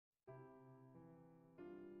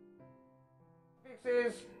This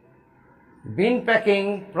is bin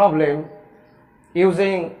packing problem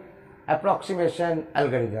using approximation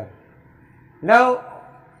algorithm. Now,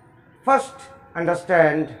 first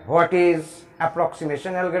understand what is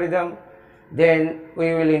approximation algorithm, then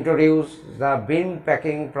we will introduce the bin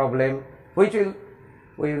packing problem which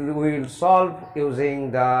we will solve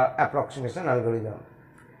using the approximation algorithm.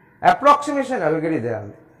 Approximation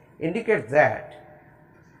algorithm indicates that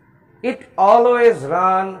it always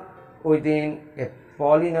runs within a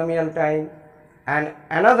polynomial time, and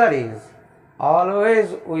another is always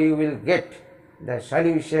we will get the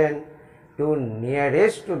solution to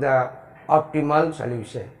nearest to the optimal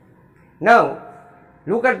solution. Now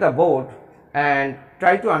look at the board and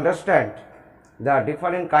try to understand the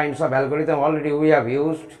different kinds of algorithm already we have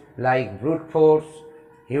used, like brute force,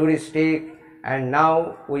 heuristic, and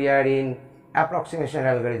now we are in approximation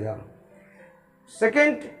algorithm.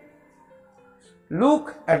 Second,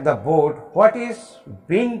 look at the board. What is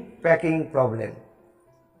bin packing problem?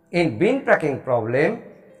 In bin packing problem,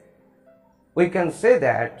 we can say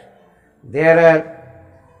that there are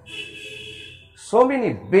so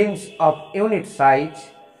many bins of unit size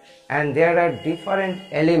and there are different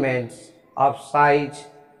elements of size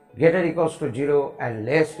greater equals to 0 and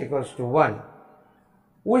less equals to 1.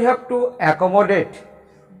 We have to accommodate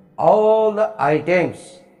all the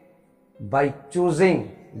items by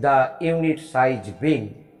choosing the unit size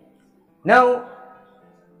bin. Now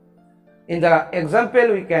in the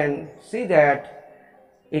example we can see that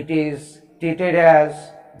it is treated as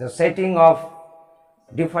the setting of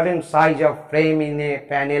different size of frame in a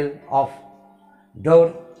panel of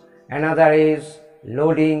door. Another is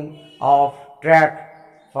loading of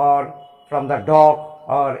track from the dock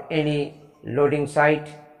or any loading site,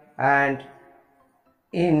 and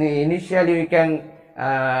initially we can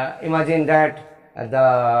imagine that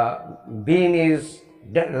the bin is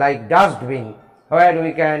like dust bin, where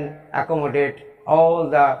we can accommodate all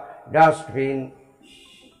the dust bin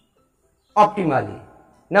optimally.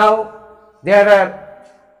 Now there are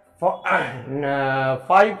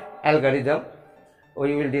 5 algorithms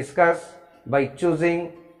we will discuss by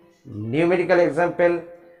choosing numerical example,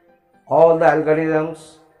 all the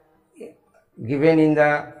algorithms given in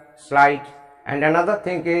the slide. And another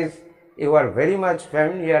thing is, you are very much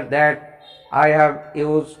familiar that I have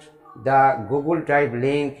used the Google Drive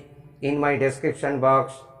link in my description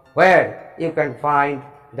box, where you can find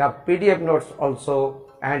the PDF notes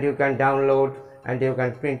also, and you can download and you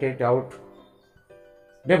can print it out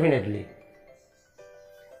definitely.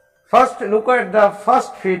 First, look at the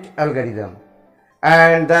first fit algorithm,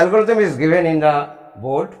 and the algorithm is given in the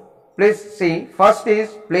board. Please see, first is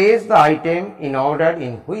place the item in order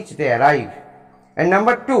in which they arrive, and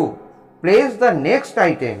number 2, place the next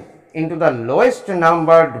item into the lowest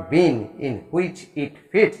numbered bin in which it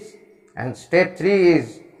fits, and step 3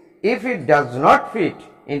 is if it does not fit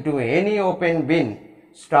into any open bin,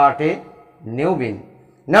 start a new bin.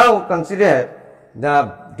 Now consider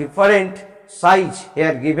the different size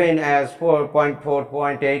here given as 4.4,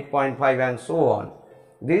 0.8, 0.5 and so on.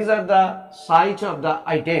 These are the size of the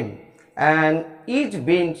item, and each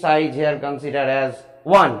bin size here considered as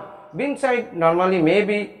 1. Bin size normally may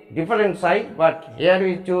be different size, but here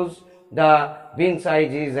we choose the bin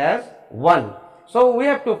size is as 1. So we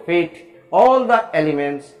have to fit all the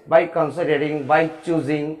elements by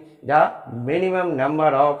choosing the minimum number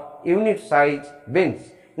of unit size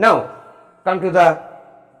bins. Now come to the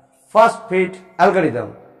first fit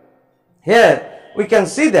algorithm. Here we can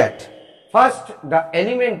see that first the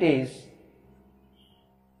element is,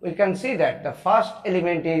 we can see that the first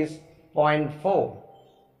element is 0.4.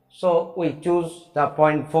 So we choose the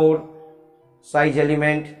 0.4 size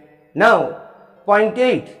element. Now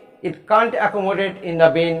 0.8, it can't accommodate in the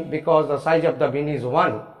bin because the size of the bin is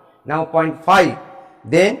 1. Now 0.5,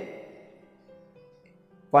 then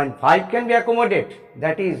 0.5 can be accommodated,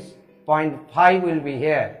 that is 0.5 will be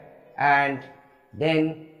here, and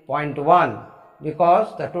then 0.1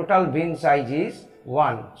 because the total bin size is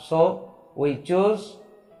 1. So we choose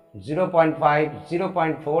 0.5,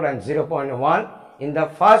 0.4 and 0.1 in the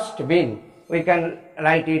first bin. We can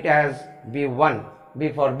write it as B1, B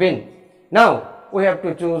for bin. Now we have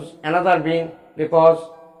to choose another bin because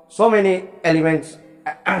so many elements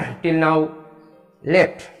till now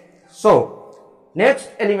left. So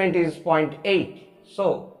next element is 0.8.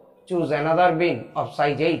 So choose another bin of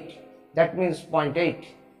size 8. That means 0.8.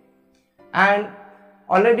 And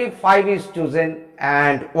already 5 is chosen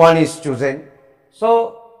and 1 is chosen.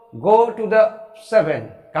 So go to the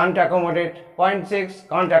 7. Can't accommodate. 0.6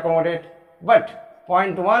 can't accommodate. But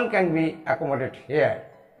 0.1 can be accommodated here.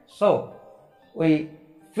 So we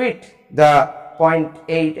fit the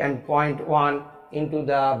 0.8 and 0.1 into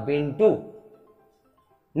the bin 2.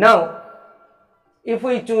 Now, if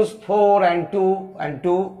we choose 4 and 2 and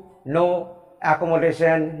 2, no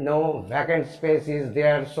accommodation, no vacant space is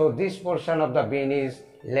there, so this portion of the bin is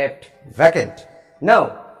left vacant.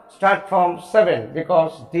 Now, start from 7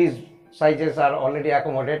 because these sizes are already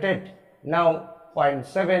accommodated. Now,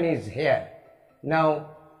 0.7 is here.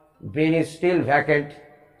 Now, bin is still vacant,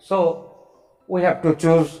 so we have to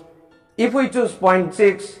choose. If we choose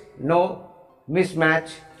 0.6, no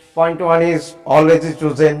mismatch. 0.1 is already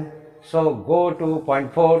chosen, so go to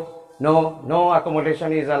 0.4. No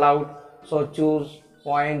accommodation is allowed, so choose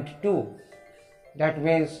 0.2. That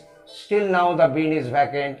means still now the bin is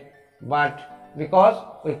vacant, but because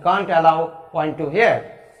we can't allow 0.2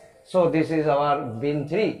 here, so this is our bin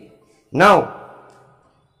 3. Now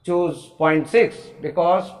choose 0.6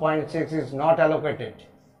 because 0.6 is not allocated,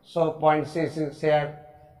 so 0.6 is here.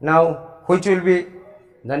 Now which will be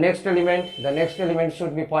the next element? The next element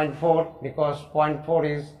should be 0.4 because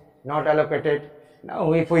 0.4 is not allocated.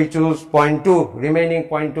 Now if we choose 0.2, remaining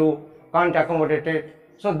 0.2 can't accommodate it,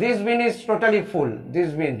 so this bin is totally full.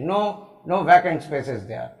 This bin, no vacant spaces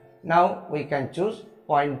there. Now we can choose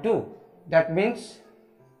 0.2. That means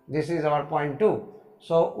this is our 0.2.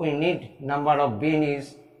 So we need number of bin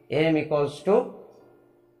is m equals to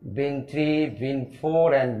bin 3, bin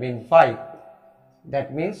 4 and bin 5.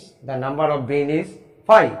 That means the number of bin is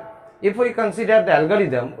 5. If we consider the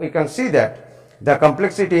algorithm, we can see that the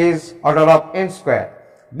complexity is order of n square,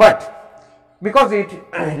 but because it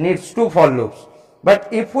needs 2 for loops. But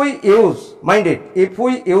if we use, mind it, if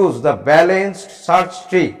we use the balanced search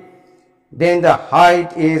tree, then the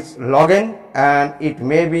height is log n and it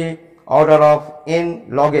may be order of n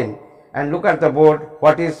log n. And look at the board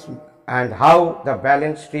what is and how the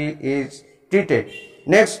balanced tree is treated.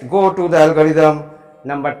 Next, go to the algorithm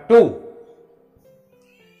number 2.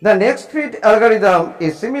 The next fit algorithm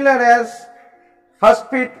is similar as first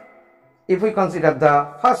fit. If we consider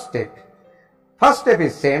the first step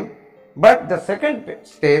is same, but the second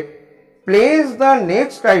step, place the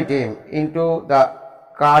next item into the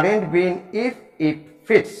current bin if it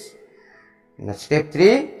fits. In step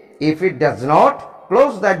 3, if it does not,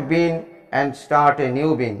 close that bin and start a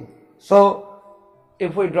new bin. So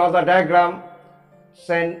if we draw the diagram,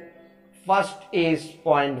 then first is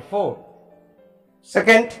 0.4.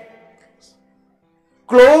 Second,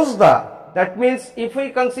 close that means if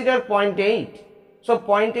we consider 0.8, so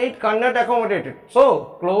 0.8 cannot accommodate it.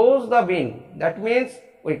 So close the bin. That means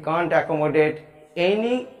we can't accommodate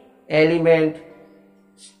any element.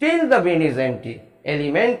 Still the bin is empty.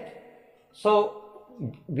 Element. So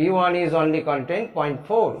B1 is only contain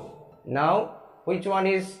 0.4. Now which one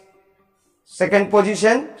is second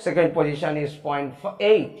position? Second position is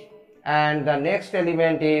 0.8 and the next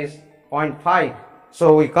element is 0.5.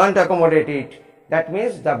 So we can't accommodate it. That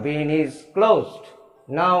means the bin is closed.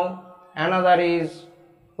 Now another is,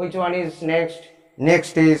 which one is next?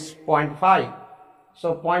 Next is 0.5.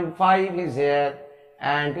 So 0.5 is here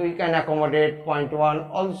and we can accommodate 0.1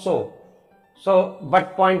 also. So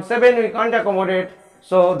but 0.7 we can't accommodate,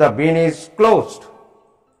 so the bin is closed.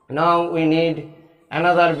 Now we need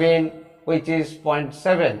another bin which is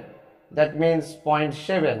 0.7. That means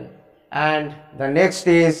 0.7 and the next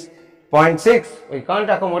is 0.6. We can't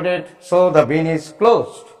accommodate, so the bin is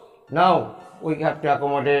closed. Now we have to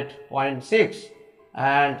accommodate 0.6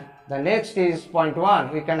 and the next is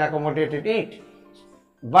 0.1. We can accommodate it,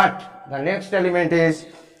 but the next element is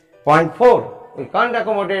 0.4. We can't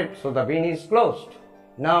accommodate, so the bin is closed.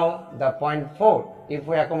 Now the 0.4. If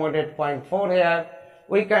we accommodate 0.4 here,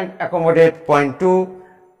 we can accommodate 0.2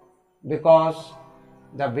 because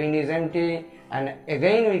the bin is empty, and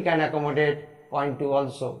again we can accommodate 0.2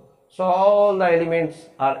 also. So all the elements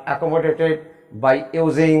are accommodated by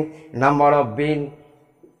using number of bin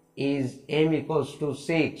is m equals to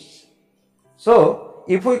 6. So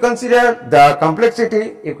if we consider the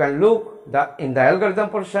complexity, you can look in the algorithm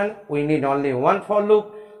portion we need only one for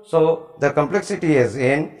loop, so the complexity is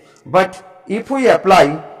n. But if we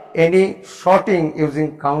apply any sorting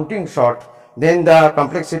using counting sort, then the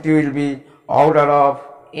complexity will be order of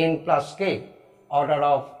n plus k, order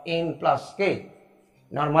of n plus k,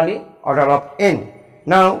 normally order of n.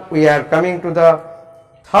 Now we are coming to the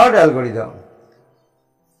third algorithm.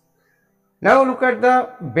 Now look at the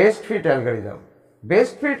best fit algorithm.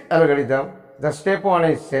 Best fit algorithm, the step 1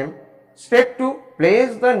 is same. Step 2,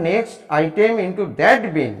 place the next item into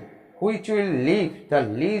that bin which will leave the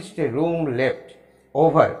least room left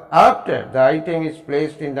over after the item is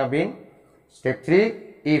placed in the bin. Step 3,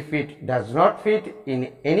 if it does not fit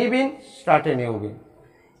in any bin, start a new bin.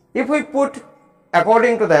 If we put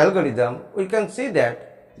according to the algorithm, we can see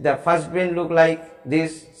that the first bin look like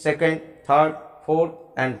this, second, third, fourth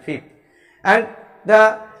and fifth. And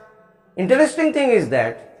the interesting thing is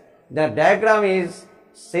that the diagram is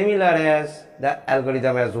similar as the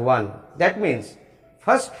algorithm as one. That means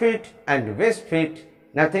first fit and best fit,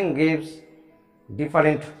 nothing gives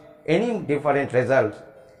any different result.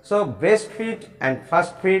 So best fit and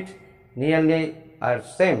first fit nearly are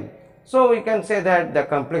same. So we can say that the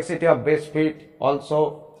complexity of best fit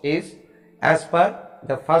also is as per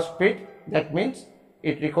the first fit. That means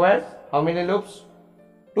it requires how many loops?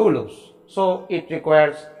 2 loops. So it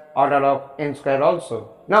requires order of n square also.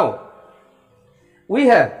 Now we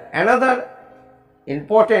have another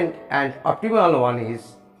important and optimal one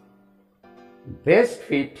is best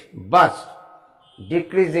fit burst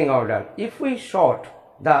decreasing order. If we sort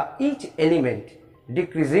the each element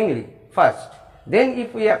decreasingly first, then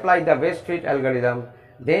if we apply the best fit algorithm,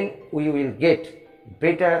 then we will get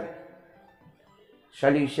better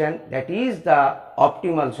solution, that is the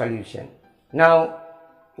optimal solution. Now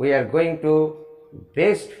we are going to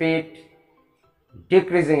best fit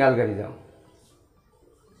decreasing algorithm.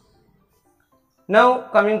 Now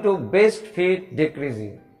coming to best fit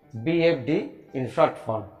decreasing, BFD in short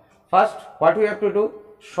form. First, what we have to do?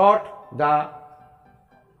 Sort the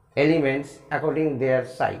elements according their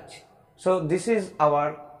size. So this is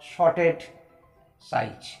our sorted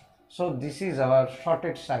size.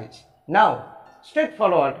 Now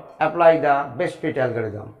straightforward apply the best fit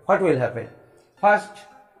algorithm. What will happen? First,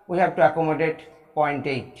 we have to accommodate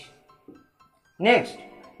 0.8. Next,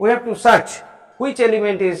 we have to search which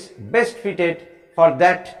element is best fitted for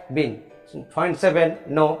that bin. 0.7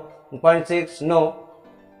 no, 0.6 no.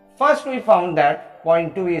 First we found that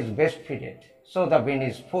 0.2 is best fitted, so the bin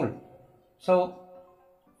is full. So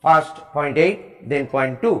first 0.8, then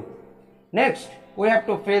 0.2. Next we have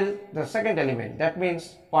to fill the second element, that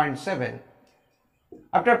means 0.7.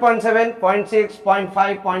 After 0.7, 0.6,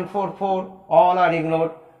 0.5, 0.44 all are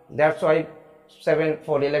ignored. That's why 7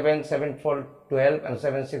 for 11, 7 for 12 and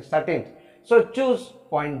 7, 6, 13. So choose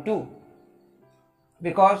 0.2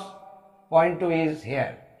 because 0.2 is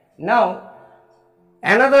here. Now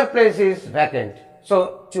another place is vacant,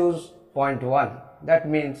 so choose 0.1. That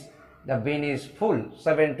means the bin is full,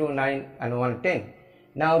 7, 2, 9 and 110.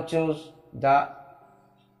 Now choose the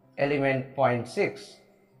element 0.6.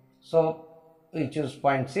 So we choose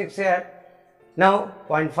 0.6 here. Now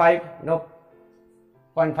 0.5, no,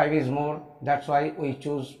 0.5 is more, that's why we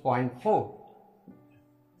choose 0.4.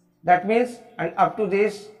 That means, and up to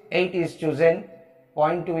this 8 is chosen,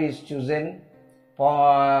 0.2 is chosen,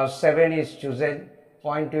 7 is chosen,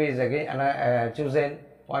 0.2 is again chosen,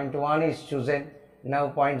 0.1 is chosen, now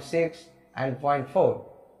 0.6 and 0.4.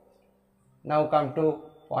 Now come to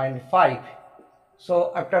 0.5.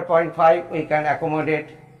 So after 0.5 we can accommodate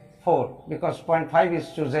 4 because 0.5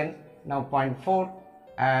 is chosen, now 0.4,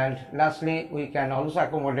 and lastly we can also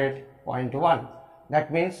accommodate 0.1.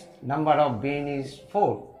 That means number of bin is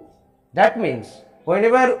 4. That means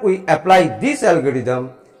whenever we apply this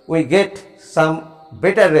algorithm we get some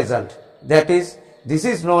better result. That is, this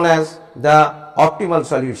is known as the optimal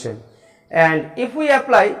solution. And if we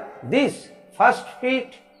apply this first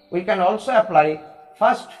fit, we can also apply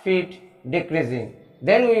first fit decreasing.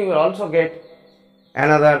 Then we will also get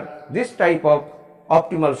another this type of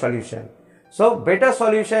optimal solution. So better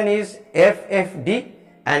solution is FFD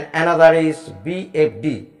and another is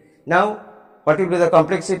BFD. Now what will be the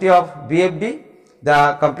complexity of BFD?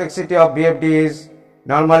 The complexity of BFD is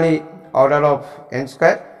normally order of n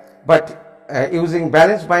square, but using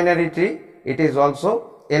balanced binary tree it is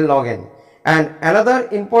also L log n. And another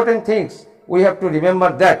important things we have to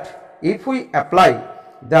remember that if we apply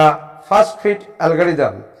the first fit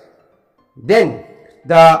algorithm, then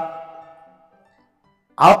the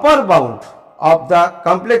upper bound of the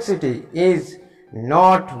complexity is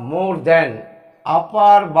not more than,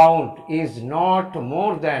 upper bound is not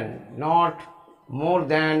more than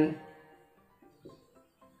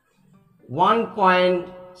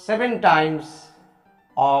 1.7 times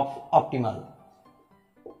of optimal.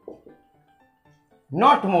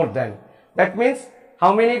 Not more than. That means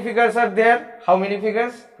how many figures are there? How many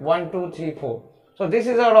figures? 1, 2, 3, 4. So this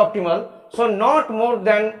is our optimal. So not more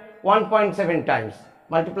than 1.7 times.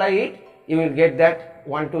 Multiply it, you will get that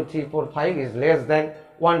 1, 2, 3, 4, 5 is less than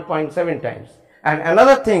 1.7 times. And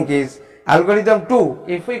another thing is algorithm 2.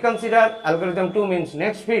 If we consider algorithm 2 means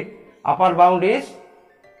next fit, upper bound is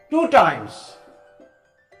 2 times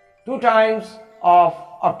of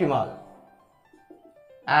optimal,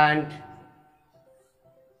 and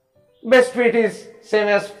best fit is same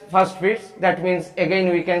as first fit. That means again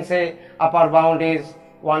we can say upper bound is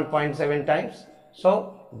 1.7 times.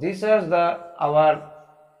 So this is our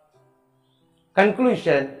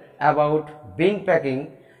conclusion about bin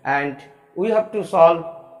packing, and we have to solve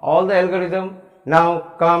all the algorithm.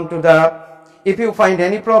 Now come to the, if you find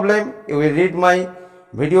any problem, you will read my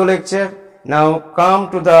video lecture. Now come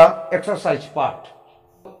to the exercise part.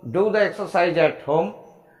 Do the exercise at home.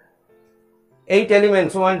 8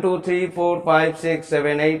 elements, 1, 2, 3, 4, 5, 6,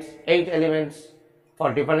 7, 8, 8 elements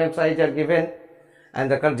for different size are given, and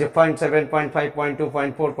the 0.7, 0.5, 0.2,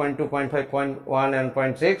 0.4, 0.2, 0.5, 0.1 and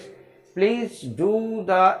 0.6. Please do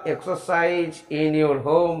the exercise in your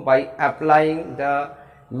home by applying the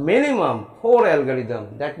minimum 4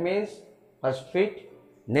 algorithm. That means first fit,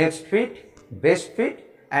 next fit, best fit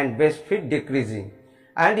and best fit decreasing.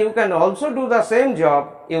 And you can also do the same job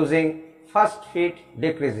using first fit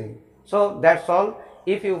decreasing. So that's all.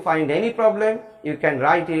 If you find any problem, you can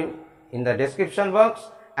write it in the description box,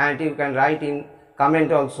 and you can write in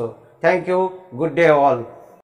comment also. Thank you. Good day all.